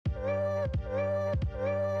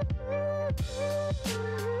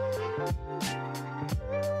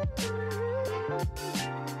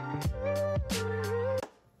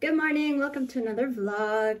morning, welcome to another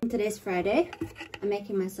vlog. Today's Friday. I'm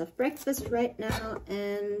making myself breakfast right now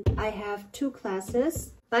and I have two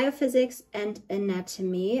classes, biophysics and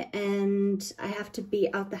anatomy, and I have to be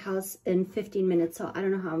out the house in 15 minutes, so I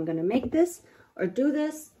don't know how I'm gonna make this or do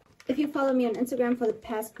this. If you follow me on Instagram for the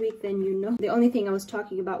past week, then you know the only thing I was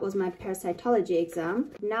talking about was my parasitology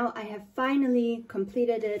exam. Now I have finally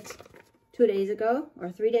completed it 2 days ago or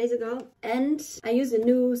 3 days ago, and I use a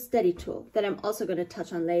new study tool that I'm also going to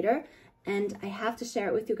touch on later, and I have to share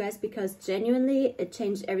it with you guys because genuinely it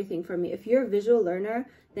changed everything for me. If you're a visual learner,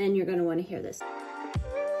 then you're going to want to hear this.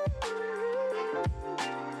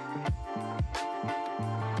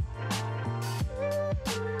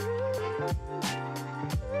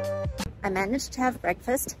 I managed to have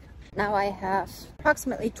breakfast. Now I have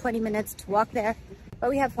approximately 20 minutes to walk there, but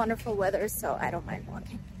we have wonderful weather, so I don't mind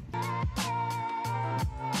walking.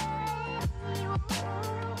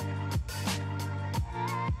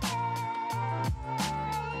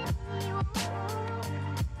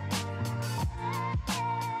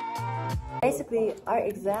 Basically, our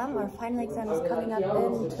final exam is coming up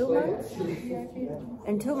in 2 months.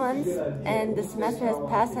 In 2 months, and the semester has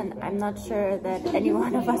passed, and I'm not sure that any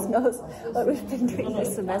one of us knows what we've been doing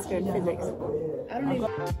this semester in physics. I don't know.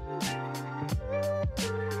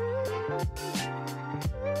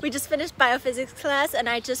 We just finished biophysics class, and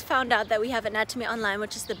I just found out that we have anatomy online,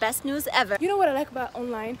 which is the best news ever. You know what I like about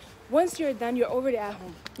online? Once you're done, you're already at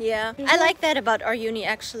home. Yeah, I like that about our uni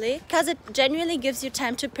actually, because it genuinely gives you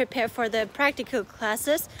time to prepare for the practical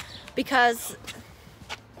classes, because...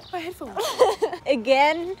 My headphones.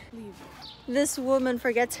 Again, this woman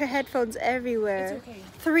forgets her headphones everywhere. It's okay.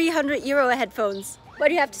 300 euro headphones. What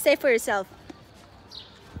do you have to say for yourself?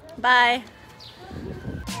 Bye.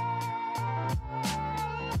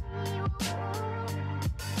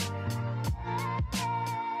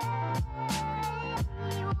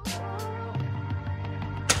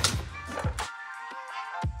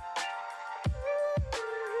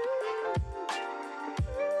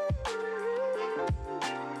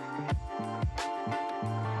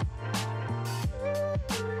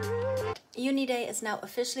 Uni day is now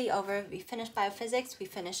officially over. We finished biophysics, we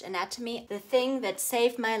finished anatomy. The thing that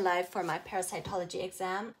saved my life for my parasitology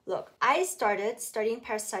exam. Look, I started studying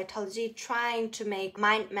parasitology trying to make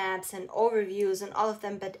mind maps and overviews and all of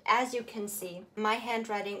them, but as you can see, my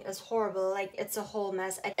handwriting is horrible, like it's a whole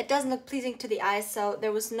mess. It doesn't look pleasing to the eyes, so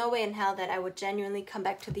there was no way in hell that I would genuinely come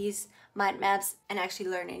back to these mind maps and actually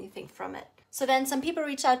learn anything from it. So then some people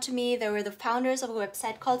reached out to me. They were the founders of a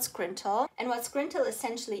website called Scrintal. And what Scrintal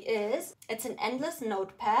essentially is, it's an endless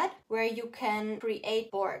notepad where you can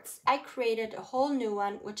create boards. I created a whole new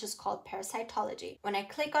one, which is called parasitology. When I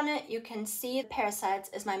click on it, you can see parasites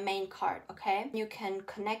is my main card, okay? You can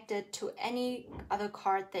connect it to any other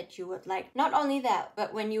card that you would like. Not only that,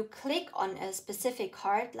 but when you click on a specific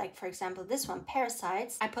card, like for example this one,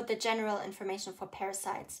 parasites, I put the general information for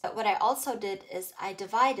parasites. But what I also did is I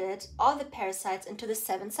divided all the parasites into the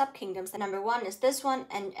 7 subkingdoms. The number 1 is this one,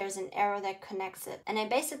 and there's an arrow that connects it. And I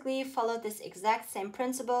basically followed this exact same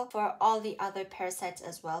principle for all the other parasites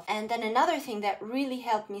as well. And then another thing that really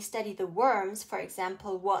helped me study the worms, for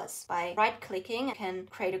example, was by right-clicking, I can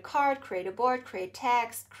create a card, create a board, create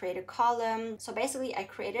text, create a column. So basically I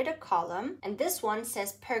created a column, and this one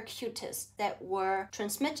says percutus that were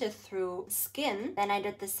transmitted through skin. Then I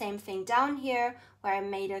did the same thing down here, where I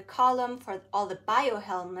made a column for all the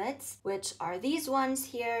biohelmets, which are these ones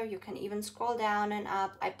here. You can even scroll down and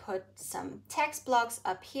up. I put some text blocks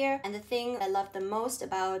up here. And the thing I love the most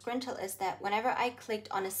about Scrintal is that whenever I clicked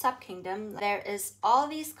on a subkingdom, there is all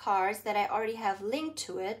these cards that I already have linked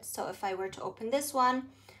to it. So if I were to open this one,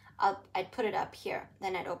 I'd put it up here.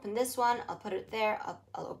 Then I'd open this one, I'll put it there, I'll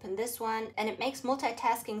open this one. And it makes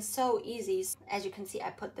multitasking so easy. As you can see,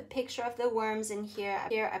 I put the picture of the worms in here.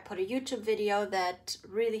 Here I put a YouTube video that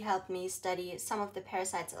really helped me study some of the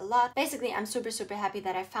parasites a lot. Basically, I'm super happy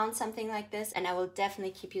that I found something like this, and I will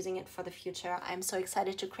definitely keep using it for the future. I'm so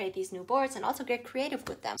excited to create these new boards and also get creative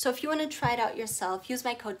with them. So if you want to try it out yourself, use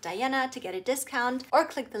my code Diyana to get a discount, or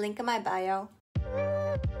click the link in my bio.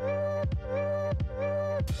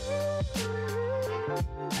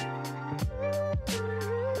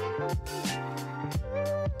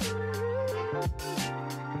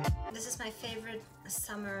 This is my favorite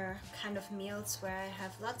summer kind of meals, where I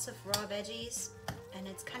have lots of raw veggies and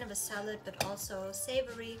it's kind of a salad but also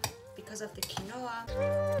savory because of the quinoa.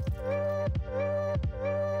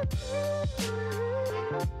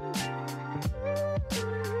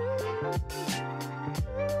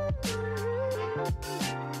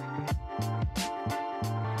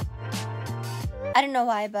 I don't know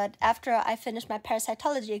why, but after I finished my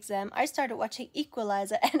parasitology exam, I started watching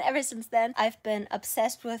Equalizer, and ever since then, I've been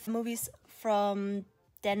obsessed with movies from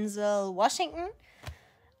Denzel Washington.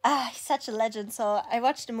 He's such a legend. So I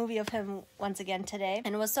watched a movie of him once again today,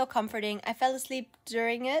 and it was so comforting. I fell asleep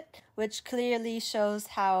during it, which clearly shows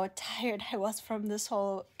how tired I was from this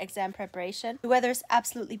whole exam preparation. The weather is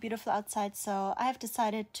absolutely beautiful outside, so I have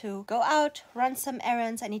decided to go out, run some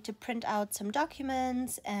errands. I need to print out some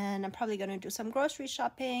documents, and I'm probably gonna do some grocery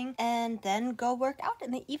shopping and then go work out in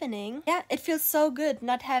the evening. Yeah, it feels so good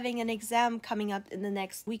not having an exam coming up in the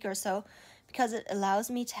next week or so, because it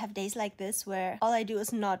allows me to have days like this where all I do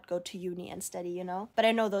is not go to uni and study, you know? But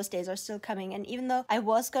I know those days are still coming, and even though I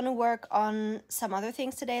was gonna work on some other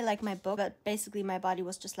things today, like my book, but basically my body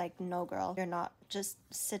was just like, no girl, you're not. Just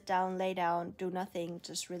sit down, lay down, do nothing,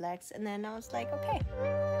 just relax. And then I was like, okay.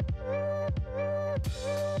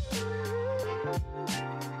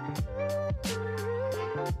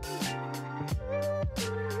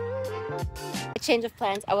 A change of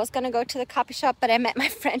plans. I was gonna go to the coffee shop, but I met my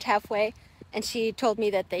friend halfway, and she told me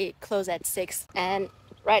that they close at 6, and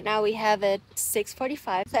right now we have it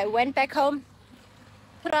 6:45. So I went back home,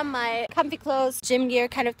 put on my comfy clothes, gym gear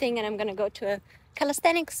kind of thing, and I'm gonna go to a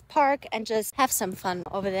calisthenics park and just have some fun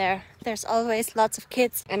over there. There's always lots of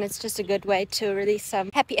kids, and it's just a good way to release some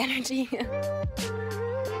happy energy.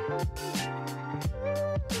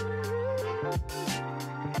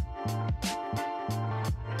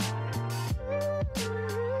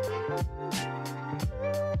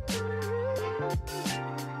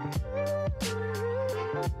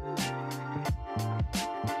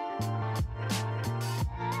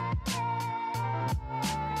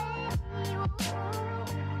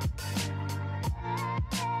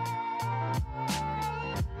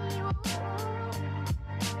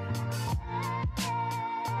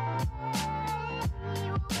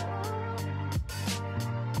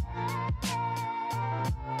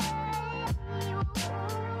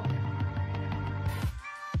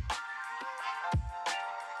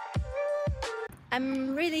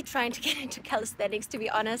 I'm really trying to get into calisthenics, to be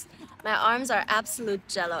honest. My arms are absolute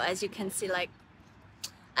jello, as you can see. Like,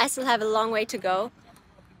 I still have a long way to go,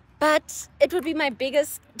 but it would be my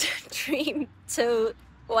biggest dream to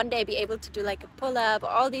one day be able to do like a pull-up or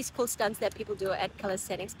all these cool stunts that people do at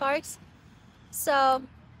calisthenics parks. So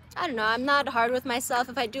I don't know, I'm not hard with myself.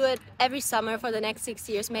 If I do it every summer for the next 6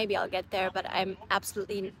 years, maybe I'll get there, but I'm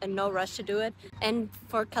absolutely in no rush to do it. And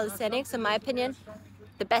for calisthenics, in my opinion,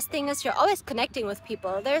 the best thing is you're always connecting with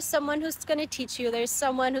people. There's someone who's gonna teach you, there's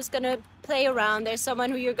someone who's gonna play around, there's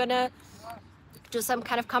someone who you're gonna do some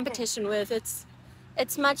kind of competition with.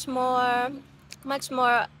 It's much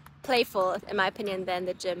more playful, in my opinion, than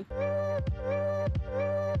the gym.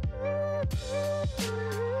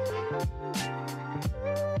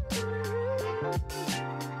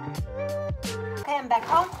 Okay, I'm back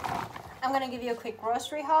home. I'm gonna give you a quick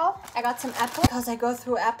grocery haul. I got some apples because I go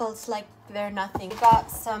through apples like they're nothing.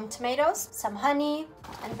 Got some tomatoes, some honey,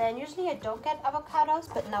 and then usually I don't get avocados,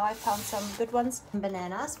 but now I found some good ones.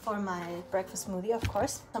 Bananas for my breakfast smoothie, of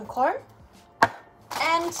course. Some corn.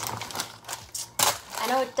 And I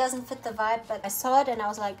know it doesn't fit the vibe, but I saw it and I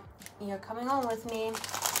was like, you're coming home with me.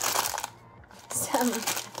 Some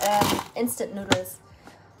instant noodles.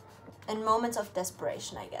 In moments of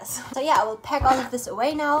desperation, I guess. So yeah, I will pack all of this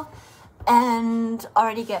away now and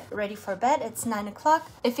already get ready for bed. It's 9 o'clock.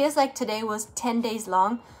 It feels like today was 10 days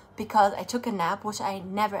long because I took a nap, which I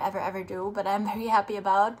never ever do, but I'm very happy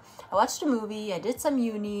about. I watched a movie, I did some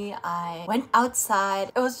uni, I went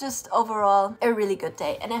outside. It was just overall a really good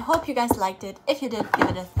day, and I hope you guys liked it. If you did, give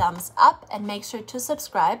it a thumbs up and make sure to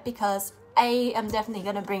subscribe, because I am definitely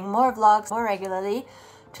gonna bring more vlogs more regularly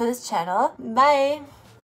to this channel. Bye!